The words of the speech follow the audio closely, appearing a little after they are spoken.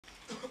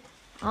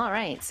All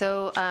right,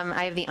 so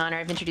I have the honor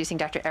of introducing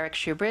Dr. Eric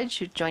Shoubridge,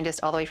 who joined us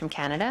all the way from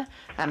Canada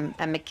at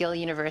McGill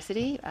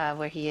University,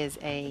 where he is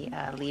a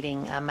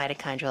leading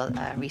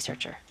mitochondrial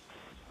researcher.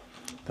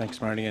 Thanks,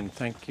 Marty, and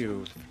thank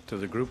you to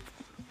the group.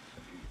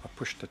 I'll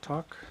push to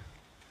talk.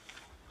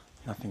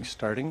 Nothing's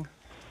starting.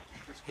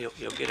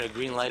 You'll get a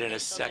green light in a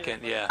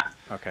second, yeah.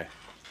 Okay.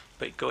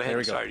 But go ahead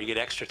and start. You get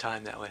extra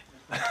time that way.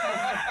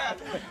 I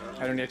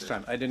don't need extra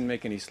time. I didn't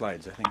make any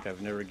slides. I think I've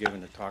never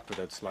given a talk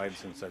without slides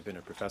since I've been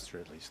a professor,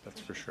 at least.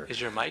 That's for sure. Is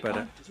your mic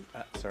on?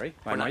 Sorry?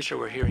 We're not sure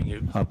we're hearing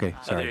you. Okay,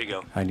 sorry. Oh, there you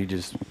go. I need to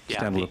just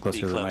stand a little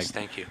closer to the mic.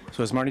 Thank you.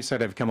 So as Marty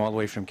said, I've come all the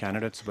way from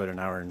Canada. It's about an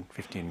hour and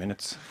 15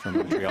 minutes from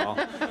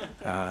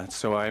Montreal.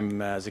 So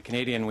I'm, as a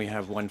Canadian, we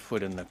have one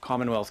foot in the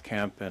Commonwealth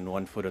camp and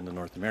one foot in the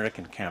North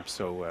American camp.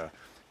 So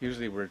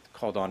usually we're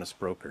called honest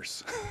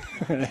brokers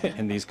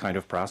in these kind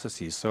of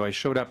processes. So I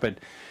showed up at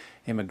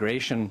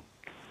immigration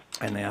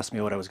and they asked me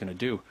what I was going to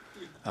do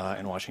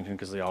in Washington,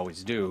 because they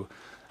always do.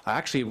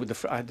 Actually,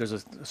 there's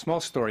a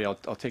small story. I'll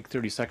take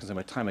 30 seconds of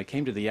my time. I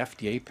came to the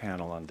FDA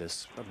panel on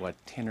this,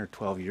 10 or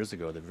 12 years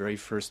ago, the very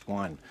first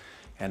one.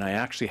 And I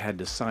actually had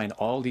to sign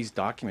all these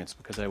documents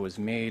because I was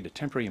made a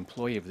temporary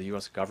employee of the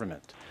U.S.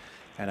 government.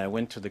 And I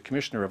went to the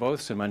Commissioner of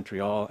Oaths in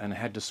Montreal and I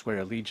had to swear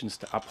allegiance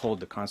to uphold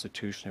the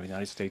Constitution of the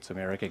United States of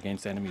America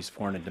against enemies,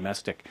 foreign and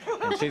domestic.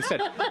 And they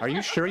said, "Are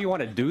you sure you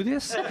want to do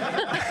this?"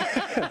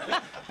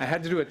 I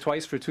had to do it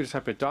twice for two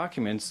separate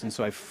documents, and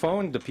so I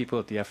phoned the people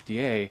at the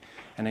FDA,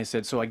 and I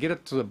said, "So I get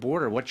up to the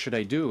border, what should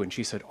I do?" And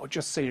she said, "Oh,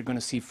 just say you're going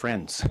to see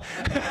friends."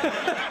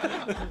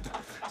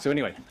 So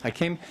anyway, I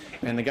came,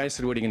 and the guy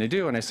said, "What are you going to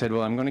do?" And I said,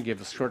 "Well, I'm going to give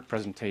a short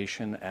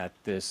presentation at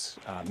this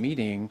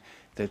meeting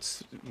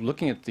that's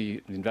looking at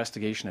the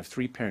investigation of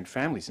three-parent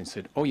families." And he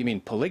said, "Oh, you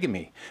mean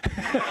polygamy?"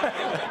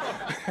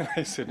 And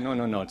I said,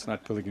 no, it's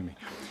not polygamy.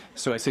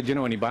 So I said, "Do you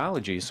know any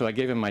biology?" So I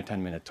gave him my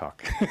 10-minute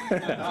talk.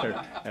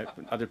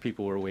 Other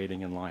people were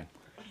waiting in line.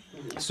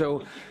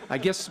 So I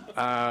guess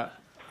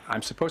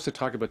I'm supposed to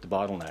talk about the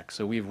bottleneck.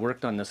 So we've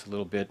worked on this a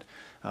little bit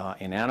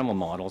in animal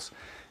models.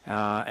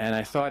 And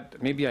I thought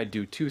maybe I'd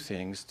do two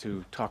things: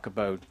 to talk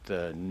about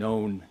the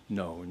known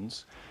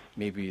knowns,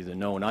 maybe the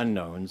known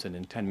unknowns, and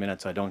in 10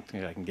 minutes I don't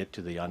think I can get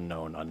to the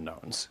unknown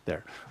unknowns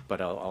there.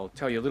 But I'll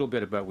tell you a little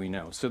bit about what we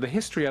know. So the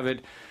history of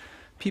it,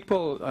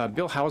 people,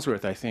 Bill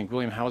Hauswirth, I think,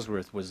 William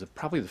Hauswirth was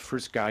probably the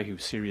first guy who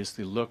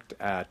seriously looked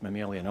at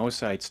mammalian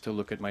oocytes to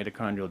look at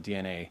mitochondrial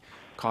DNA,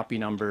 copy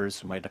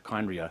numbers,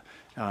 mitochondria.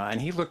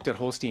 And he looked at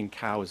Holstein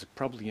cows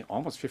probably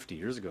almost 50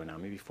 years ago now,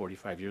 maybe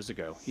 45 years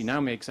ago. He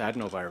now makes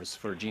adenovirus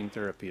for gene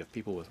therapy of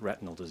people with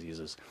retinal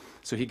diseases.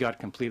 So he got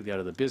completely out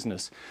of the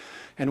business.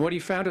 And what he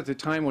found at the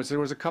time was there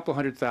was a couple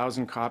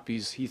 100,000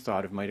 copies, he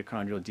thought, of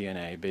mitochondrial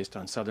DNA based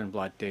on southern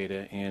blot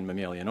data in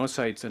mammalian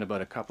oocytes and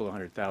about a couple of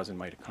 100,000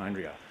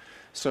 mitochondria.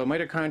 So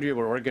mitochondria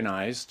were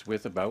organized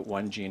with about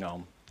one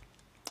genome.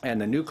 And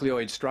the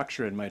nucleoid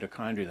structure in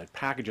mitochondria that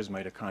packages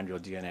mitochondrial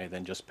DNA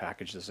then just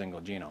packaged a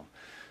single genome.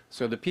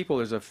 So the people,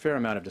 there's a fair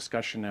amount of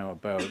discussion now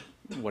about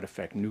what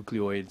effect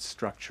nucleoid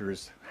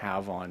structures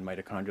have on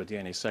mitochondrial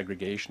DNA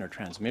segregation or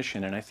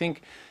transmission. And I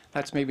think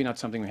that's maybe not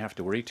something we have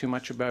to worry too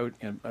much about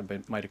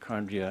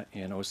mitochondria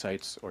in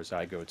oocytes or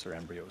zygotes or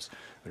embryos,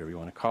 whatever you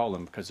want to call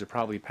them, because they're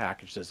probably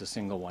packaged as a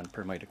single one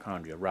per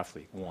mitochondria,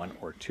 roughly one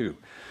or two.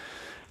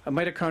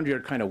 Mitochondria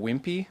are kind of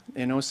wimpy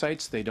in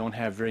oocytes. They don't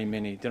have very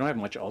many, they don't have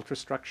much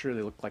ultrastructure.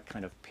 They look like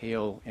kind of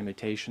pale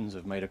imitations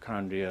of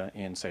mitochondria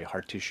in, say,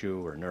 heart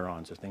tissue or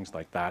neurons or things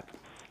like that.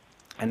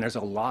 And there's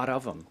a lot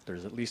of them.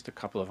 There's at least a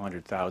couple of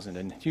 100,000.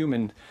 And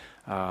human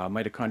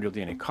mitochondrial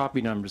DNA copy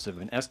numbers have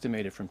been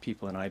estimated from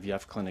people in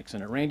IVF clinics,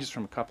 and it ranges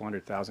from a couple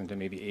 100,000 to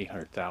maybe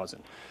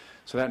 800,000.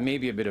 So that may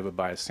be a bit of a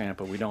biased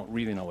sample. We don't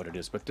really know what it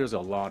is, but there's a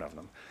lot of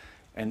them.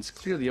 And it's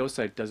clear the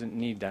oocyte doesn't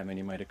need that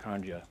many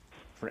mitochondria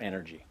for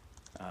energy.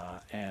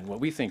 And what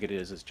we think it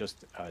is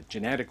just a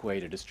genetic way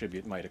to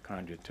distribute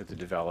mitochondria to the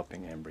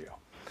developing embryo.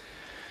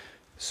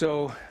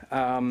 So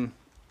as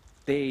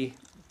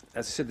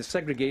I said, the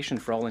segregation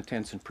for all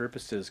intents and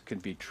purposes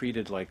could be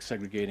treated like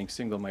segregating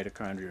single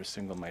mitochondria or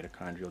single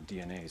mitochondrial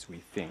DNAs, we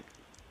think.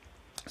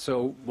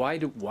 So why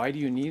do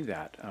you need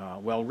that?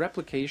 Well,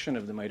 replication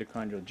of the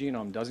mitochondrial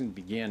genome doesn't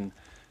begin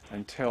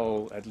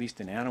until, at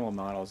least in animal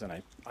models,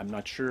 and I'm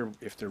not sure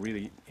if there are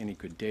really any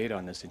good data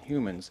on this in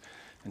humans,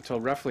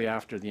 until roughly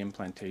after the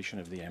implantation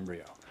of the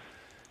embryo.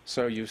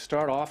 So you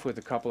start off with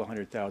a couple of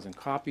 100,000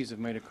 copies of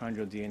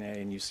mitochondrial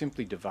DNA, and you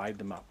simply divide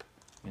them up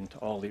into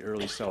all the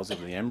early cells of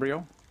the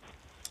embryo.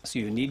 So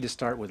you need to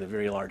start with a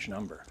very large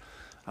number.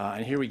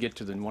 And here we get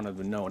to one of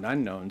the known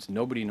unknowns.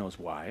 Nobody knows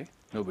why.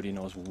 Nobody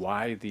knows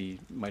why the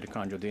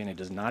mitochondrial DNA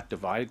does not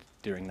divide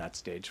during that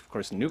stage. Of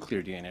course,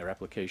 nuclear DNA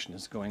replication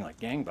is going like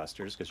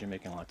gangbusters because you're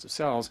making lots of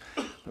cells.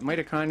 But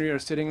mitochondria are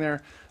sitting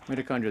there.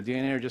 Mitochondrial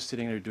DNA are just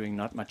sitting there doing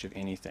not much of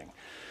anything.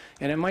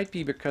 And it might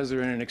be because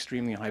they're in an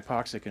extremely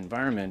hypoxic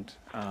environment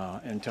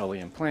until they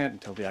implant,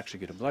 until they actually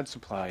get a blood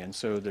supply. And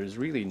so there's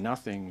really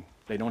nothing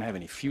they don't have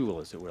any fuel,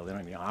 as it were. They don't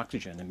have any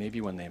oxygen. And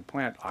maybe when they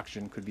implant,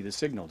 oxygen could be the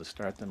signal to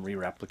start them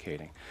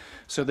re-replicating.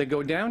 So they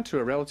go down to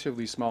a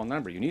relatively small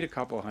number. You need a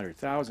couple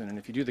 100,000. And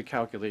if you do the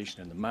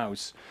calculation in the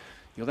mouse,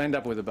 you'll end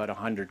up with about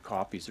 100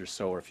 copies or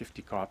so, or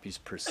 50 copies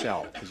per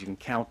cell, because you can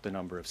count the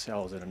number of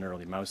cells in an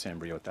early mouse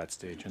embryo at that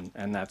stage,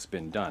 and that's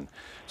been done.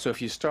 So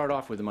if you start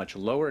off with a much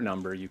lower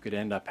number, you could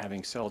end up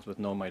having cells with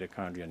no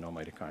mitochondria, no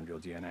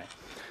mitochondrial DNA.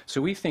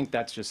 So we think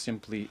that's just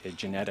simply a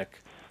genetic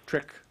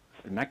trick,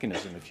 a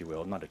mechanism, if you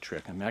will, not a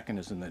trick, a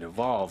mechanism that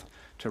evolved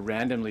to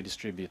randomly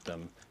distribute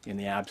them in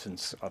the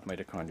absence of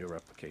mitochondrial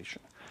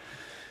replication.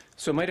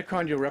 So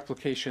mitochondrial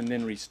replication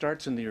then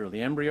restarts in the early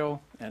embryo,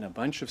 and a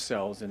bunch of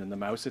cells, and in the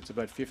mouse it's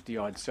about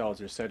 50-odd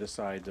cells, are set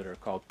aside that are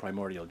called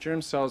primordial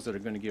germ cells that are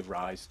going to give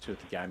rise to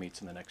the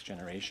gametes in the next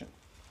generation.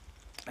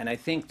 And I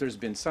think there's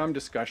been some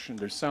discussion,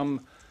 there's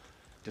some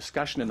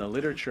discussion in the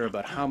literature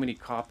about how many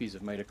copies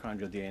of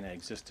mitochondrial DNA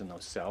exist in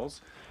those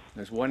cells.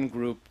 There's one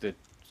group that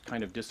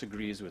kind of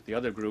disagrees with the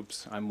other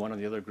groups. I'm one of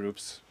the other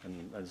groups,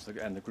 and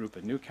the group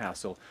at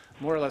Newcastle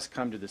more or less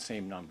come to the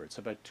same number. It's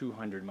about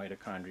 200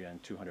 mitochondria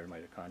and 200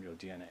 mitochondrial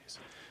DNAs.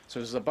 So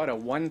there's about a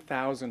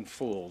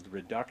 1,000-fold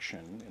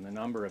reduction in the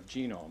number of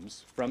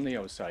genomes from the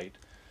oocyte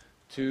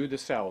to the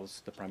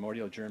cells, the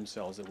primordial germ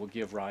cells, that will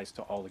give rise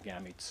to all the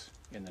gametes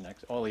in the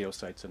next, all the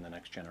oocytes in the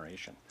next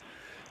generation.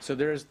 So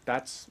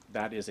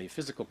that is a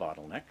physical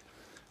bottleneck.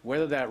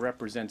 Whether that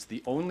represents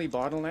the only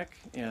bottleneck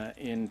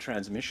in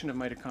transmission of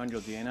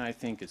mitochondrial DNA, I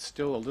think is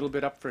still a little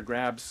bit up for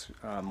grabs.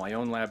 My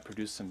own lab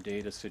produced some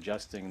data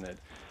suggesting that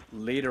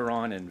later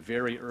on in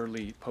very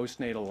early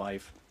postnatal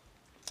life,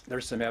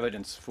 there's some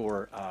evidence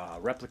for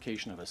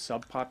replication of a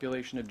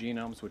subpopulation of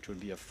genomes, which would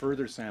be a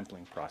further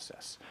sampling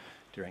process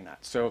during that.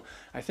 So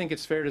I think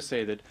it's fair to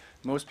say that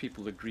most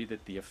people agree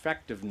that the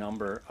effective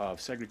number of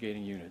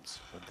segregating units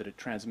that are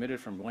transmitted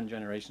from one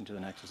generation to the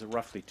next is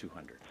roughly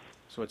 200.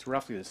 So it's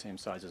roughly the same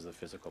size as the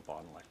physical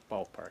bottleneck,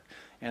 ballpark.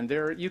 And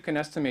there, you can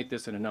estimate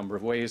this in a number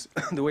of ways.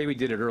 The way we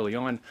did it early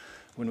on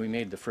when we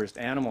made the first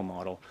animal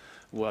model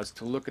was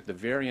to look at the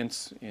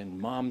variance in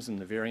moms and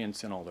the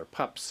variance in all their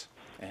pups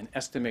and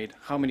estimate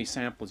how many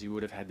samples you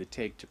would have had to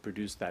take to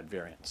produce that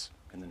variance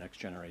in the next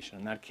generation.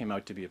 And that came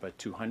out to be about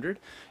 200.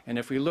 And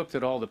if we looked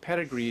at all the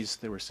pedigrees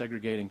that were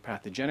segregating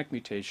pathogenic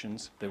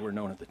mutations that were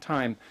known at the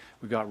time,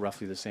 we got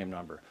roughly the same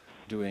number,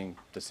 doing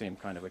the same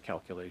kind of a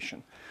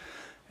calculation.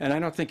 And I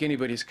don't think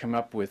anybody's come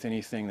up with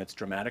anything that's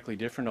dramatically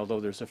different, although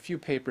there's a few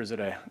papers that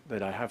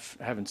I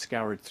haven't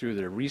scoured through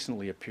that have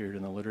recently appeared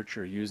in the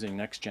literature using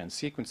next-gen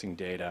sequencing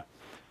data,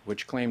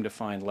 which claim to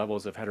find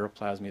levels of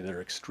heteroplasmy that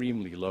are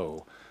extremely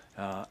low.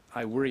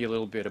 I worry a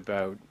little bit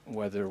about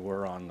whether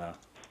we're on the,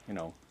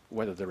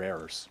 whether they're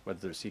errors, whether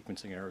they're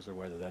sequencing errors, or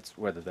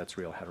whether that's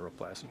real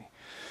heteroplasmy.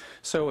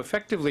 So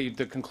effectively,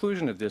 the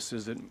conclusion of this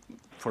is that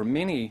for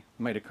many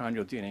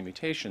mitochondrial DNA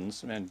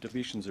mutations, and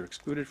deletions are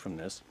excluded from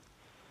this,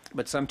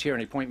 but some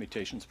tRNA point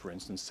mutations, for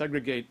instance,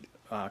 segregate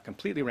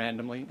completely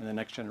randomly in the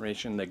next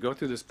generation. They go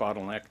through this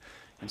bottleneck,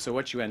 and so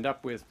what you end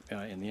up with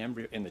in the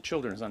embryo, in the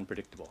children, is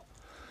unpredictable.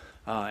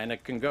 And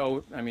it can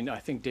go. I mean, I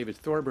think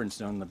David Thorburns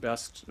done the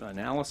best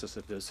analysis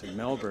of this in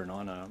Melbourne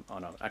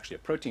on actually a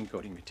protein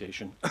coding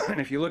mutation.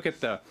 And if you look at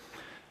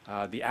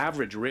the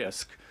average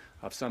risk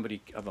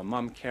of a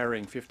mom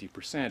carrying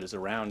 50% is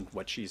around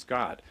what she's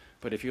got.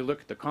 But if you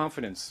look at the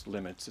confidence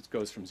limits, it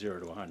goes from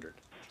 0 to 100.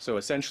 So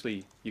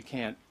essentially, you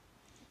can't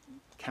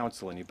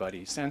counsel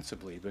anybody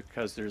sensibly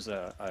because there's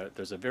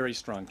a very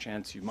strong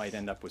chance you might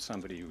end up with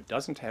somebody who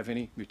doesn't have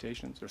any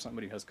mutations or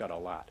somebody who has got a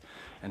lot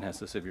and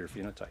has a severe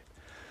phenotype.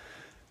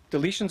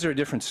 Deletions are a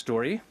different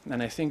story,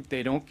 and I think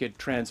they don't get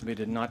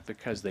transmitted not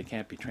because they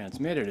can't be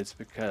transmitted, it's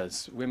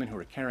because women who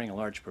are carrying a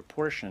large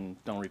proportion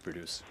don't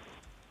reproduce.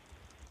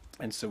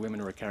 And so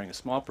women who are carrying a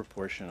small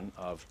proportion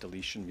of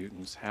deletion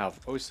mutants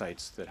have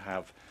oocytes that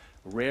have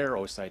rare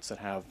oocytes that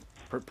have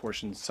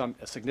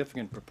a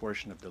significant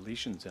proportion of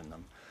deletions in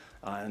them.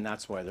 And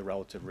that's why the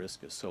relative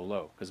risk is so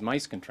low, because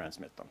mice can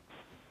transmit them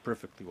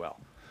perfectly well.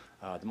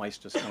 The mice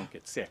just don't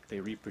get sick. They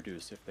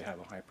reproduce if they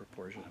have a high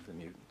proportion of the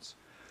mutants.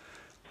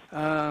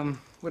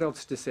 What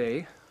else to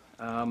say?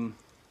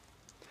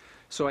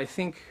 So I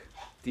think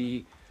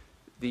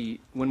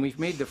when we've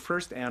made the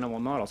first animal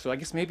model, so I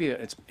guess maybe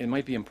it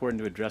might be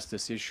important to address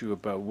this issue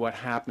about what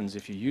happens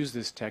if you use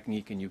this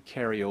technique and you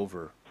carry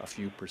over a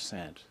few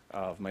percent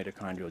of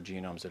mitochondrial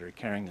genomes that are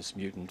carrying this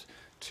mutant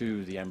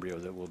to the embryo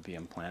that will be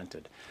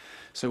implanted.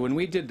 So when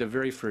we did the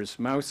very first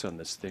mouse on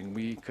this thing,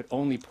 we could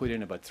only put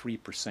in about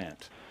 3%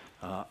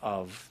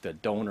 of the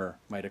donor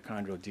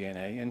mitochondrial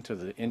DNA into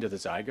the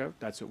zygote.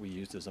 That's what we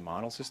used as a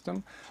model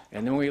system.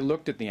 And then when we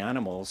looked at the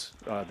animals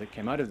that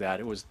came out of that,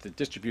 the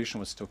distribution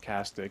was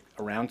stochastic,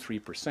 around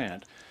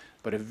 3%,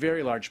 but a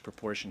very large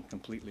proportion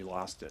completely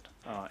lost it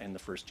in the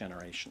first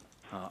generation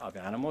of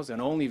animals,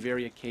 and only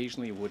very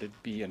occasionally would it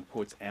be, in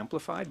quotes,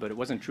 amplified, but it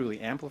wasn't truly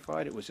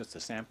amplified, it was just a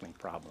sampling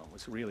problem. It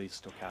was really a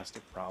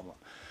stochastic problem.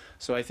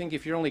 So I think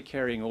if you're only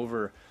carrying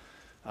over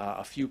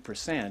a few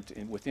percent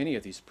with any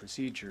of these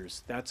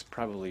procedures, that's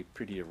probably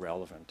pretty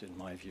irrelevant in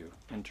my view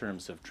in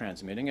terms of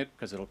transmitting it,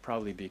 because it'll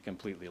probably be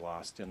completely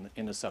lost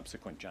in the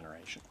subsequent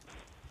generation.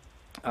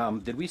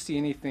 Did we see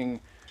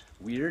anything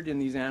weird in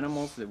these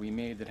animals that we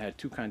made that had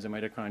two kinds of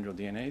mitochondrial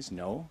DNAs?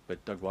 No,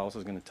 but Doug Wallace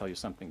is going to tell you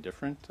something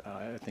different,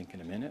 I think, in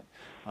a minute.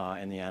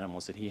 In the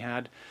animals that he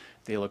had,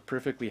 they look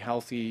perfectly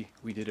healthy.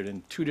 We did it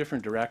in two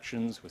different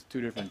directions with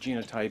two different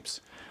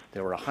genotypes.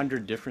 There were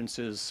 100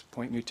 differences,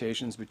 point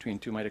mutations between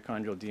two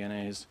mitochondrial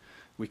DNAs.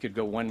 We could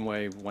go one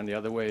way, one the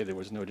other way. There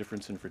was no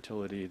difference in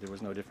fertility. There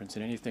was no difference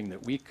in anything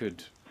that we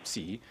could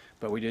see,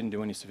 but we didn't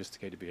do any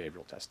sophisticated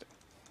behavioral testing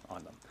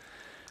on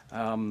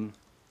them.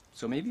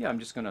 So maybe I'm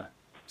just going to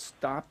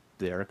stop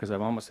there because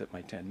I'm almost at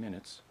my 10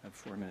 minutes. I have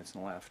 4 minutes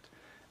left.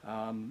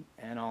 And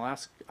I'll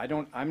ask,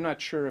 I'm not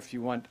sure if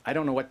you want, I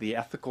don't know what the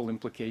ethical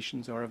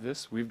implications are of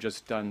this. We've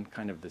just done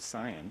kind of the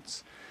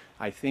science.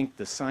 I think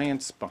the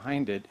science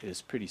behind it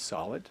is pretty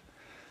solid.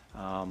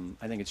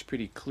 I think it's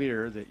pretty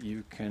clear that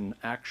you can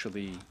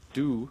actually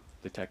do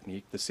the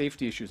technique. The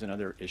safety issue is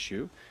another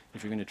issue.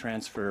 If you're going to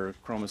transfer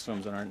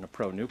chromosomes that aren't in a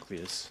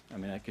pronucleus, I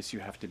mean, I guess you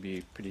have to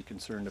be pretty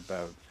concerned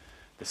about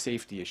the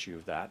safety issue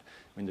of that.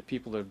 I mean, the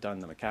people that have done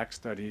the macaque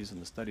studies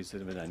and the studies that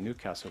have been done in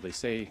Newcastle, they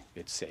say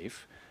it's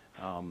safe.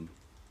 You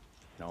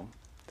know,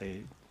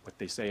 what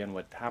they say and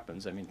what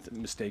happens, I mean,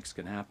 mistakes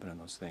can happen in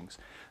those things.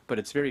 But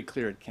it's very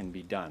clear it can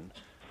be done,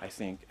 I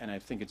think, and I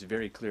think it's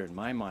very clear in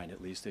my mind,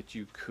 at least, that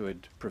you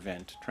could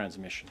prevent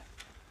transmission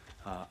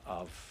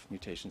of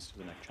mutations to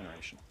the next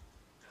generation.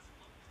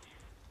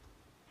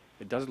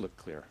 It does look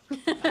clear.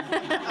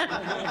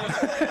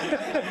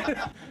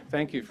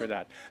 Thank you for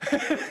that.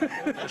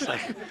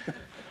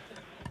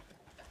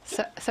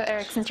 So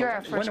Eric, since you're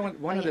our first...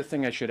 One other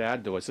thing I should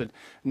add, though, is that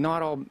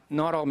not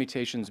all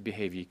mutations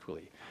behave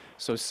equally.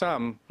 So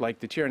some, like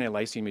the tRNA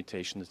lysine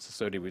mutation that's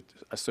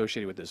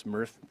associated with this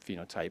MRF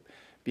phenotype,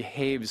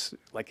 behaves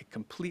like a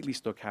completely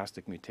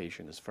stochastic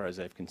mutation as far as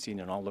I've seen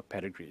in all the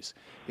pedigrees.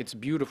 It's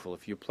beautiful.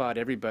 If you plot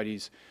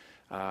everybody's,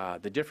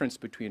 the difference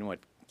between what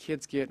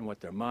kids get and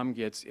what their mom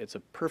gets, it's a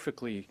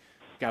perfectly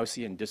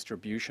Gaussian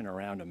distribution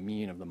around a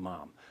mean of the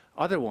mom.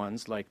 Other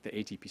ones, like the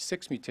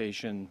ATP6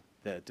 mutation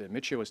that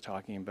Mitchia was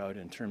talking about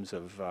in terms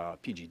of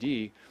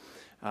PGD,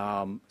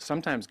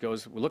 sometimes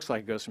looks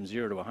like it goes from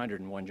 0 to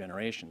 100 in one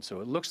generation. So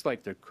it looks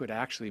like there could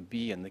actually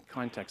be, in the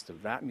context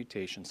of that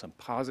mutation, some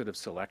positive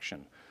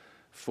selection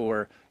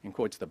for, in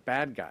quotes, the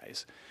bad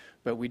guys.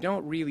 But we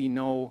don't really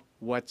know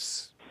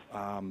what's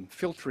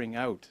filtering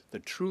out the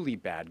truly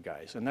bad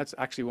guys. And that's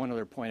actually one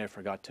other point I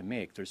forgot to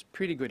make. There's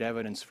pretty good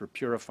evidence for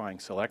purifying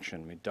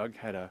selection. I mean, Doug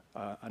had a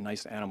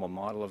nice animal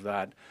model of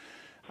that.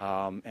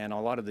 And a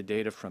lot of the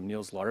data from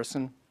Niels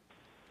Larsen,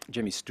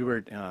 Jimmy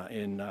Stewart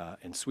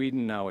in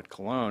Sweden, now at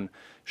Cologne,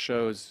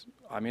 shows,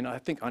 I mean, I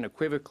think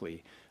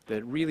unequivocally,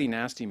 that really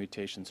nasty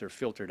mutations are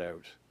filtered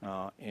out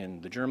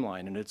in the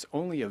germline. And it's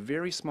only a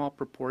very small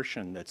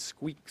proportion that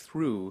squeak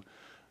through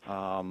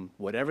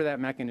whatever that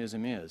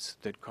mechanism is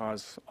that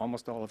cause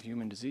almost all of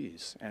human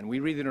disease. And we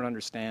really don't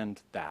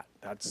understand that.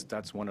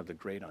 That's one of the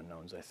great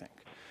unknowns, I think.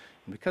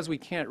 And because we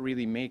can't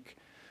really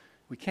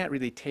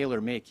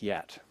tailor-make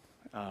yet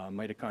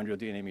mitochondrial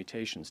DNA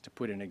mutations to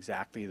put in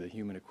exactly the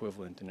human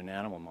equivalent in an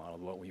animal model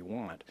of what we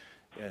want,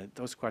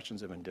 those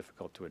questions have been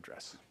difficult to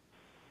address.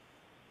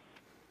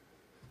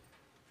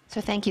 So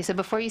thank you. So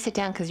before you sit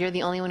down, because you're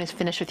the only one who's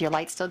finished with your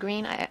light still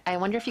green, I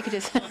wonder if you could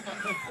just...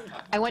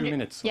 I wonder, 2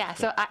 minutes. Yeah,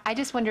 so I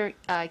just wonder,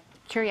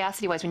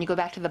 curiosity-wise, when you go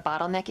back to the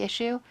bottleneck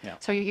issue, yeah.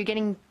 So you're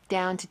getting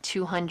down to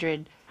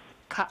 200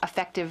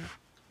 effective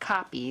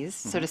copies,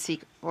 so to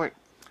speak, or...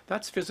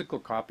 That's physical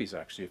copies,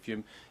 actually.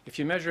 If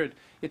you measure it,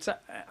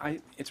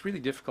 it's really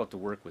difficult to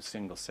work with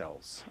single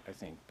cells, I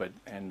think.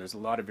 And there's a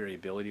lot of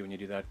variability when you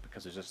do that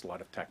because there's just a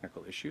lot of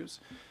technical issues.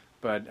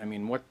 But I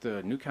mean, what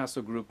the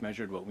Newcastle group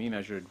measured, what we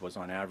measured, was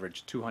on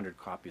average 200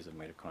 copies of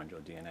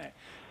mitochondrial DNA.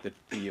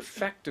 The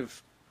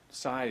effective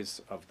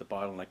size of the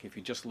bottleneck, if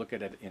you just look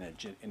at it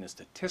in a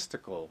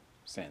statistical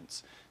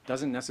sense,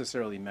 doesn't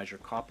necessarily measure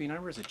copy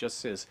numbers. It just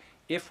says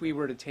if we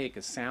were to take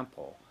a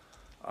sample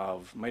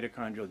of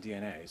mitochondrial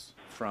DNAs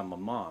from a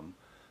mom,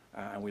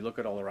 and we look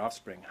at all their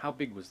offspring, how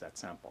big was that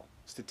sample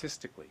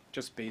statistically,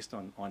 just based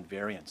on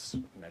variance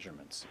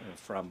measurements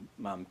from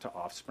mom to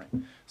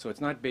offspring? So it's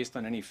not based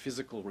on any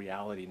physical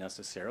reality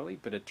necessarily,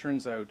 but it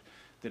turns out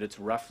that it's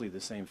roughly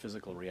the same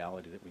physical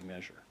reality that we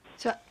measure.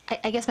 So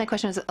I guess my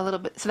question is a little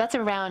bit, so that's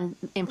around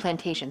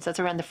implantation, so that's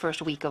around the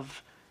first week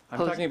of... I'm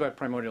talking about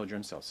primordial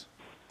germ cells.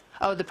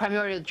 Oh, the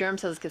primordial germ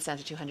cells gets down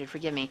to 200,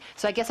 forgive me.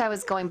 So I guess I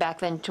was going back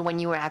then to when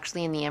you were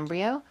actually in the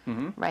embryo,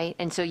 right?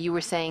 And so you were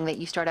saying that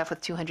you start off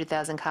with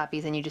 200,000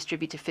 copies and you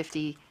distribute to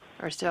 50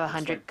 or so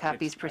 100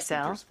 copies per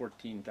cell. There's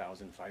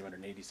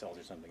 14,580 cells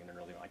or something in an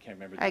early one. I can't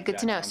remember. All right, good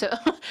to know. So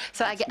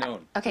I get,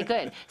 okay,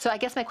 good. So I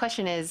guess my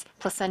question is,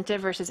 placenta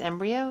versus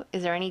embryo,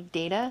 is there any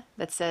data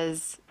that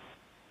says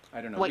I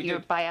don't know. what We you're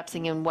did-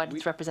 biopsying and what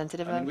it's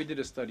representative I mean, of? we did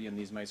a study on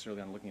these mice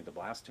early on looking at the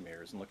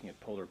blastomeres and looking at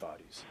polar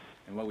bodies.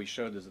 And what we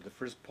showed is that the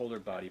first polar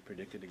body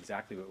predicted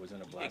exactly what was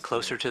in a blastomere. Get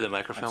closer to the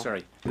microphone. I'm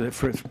sorry. The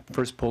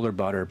first polar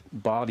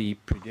body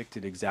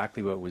predicted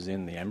exactly what was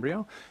in the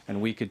embryo,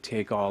 and we could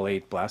take all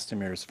 8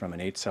 blastomeres from an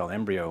 8-cell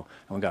embryo,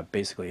 and we got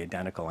basically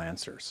identical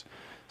answers.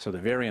 So the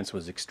variance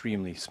was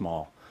extremely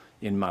small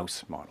in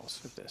mouse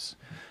models of this.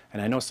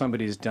 And I know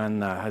somebody's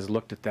done, has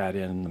looked at that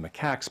in the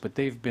macaques, but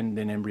they've been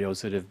in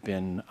embryos that have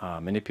been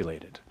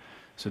manipulated.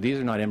 So these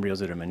are not embryos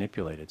that are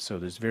manipulated. So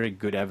there's very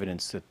good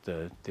evidence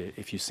that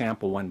if you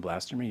sample one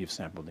blastomere, you've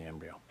sampled the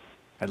embryo,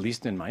 at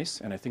least in mice,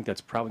 and I think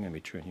that's probably going to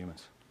be true in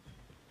humans.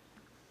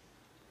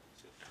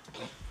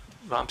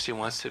 Vamsi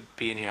wants to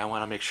be in here. I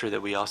want to make sure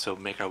that we also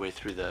make our way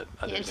through the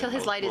others. until and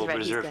his light is we'll ready,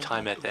 he's reserve good.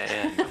 time at the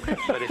end.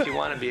 But if you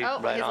want to be Oh,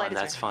 right his light on, is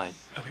that's ready.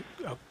 fine.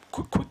 Okay,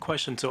 quick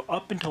question. So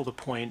up until the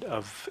point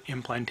of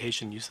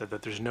implantation, you said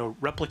that there's no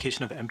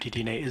replication of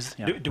mtDNA.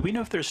 Yeah. Do we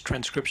know if there's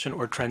transcription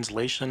or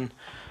translation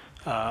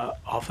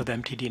off of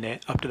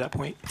mtDNA up to that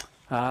point?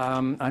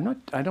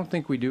 I don't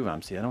think we do,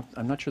 Vamsi.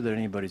 I'm not sure that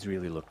anybody's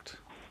really looked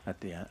at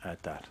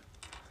that.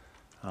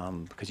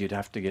 Because you'd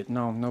have to get,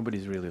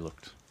 nobody's really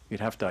looked. You'd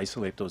have to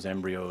isolate those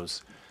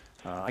embryos.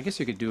 I guess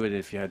you could do it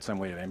if you had some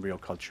way of embryo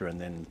culture and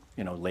then,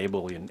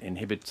 label and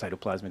inhibit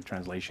cytoplasmic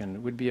translation.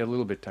 It would be a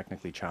little bit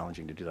technically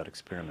challenging to do that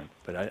experiment.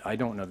 But I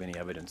don't know of any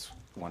evidence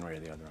one way or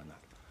the other on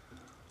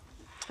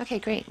that. Okay,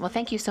 great. Well,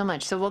 thank you so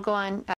much. So we'll go on.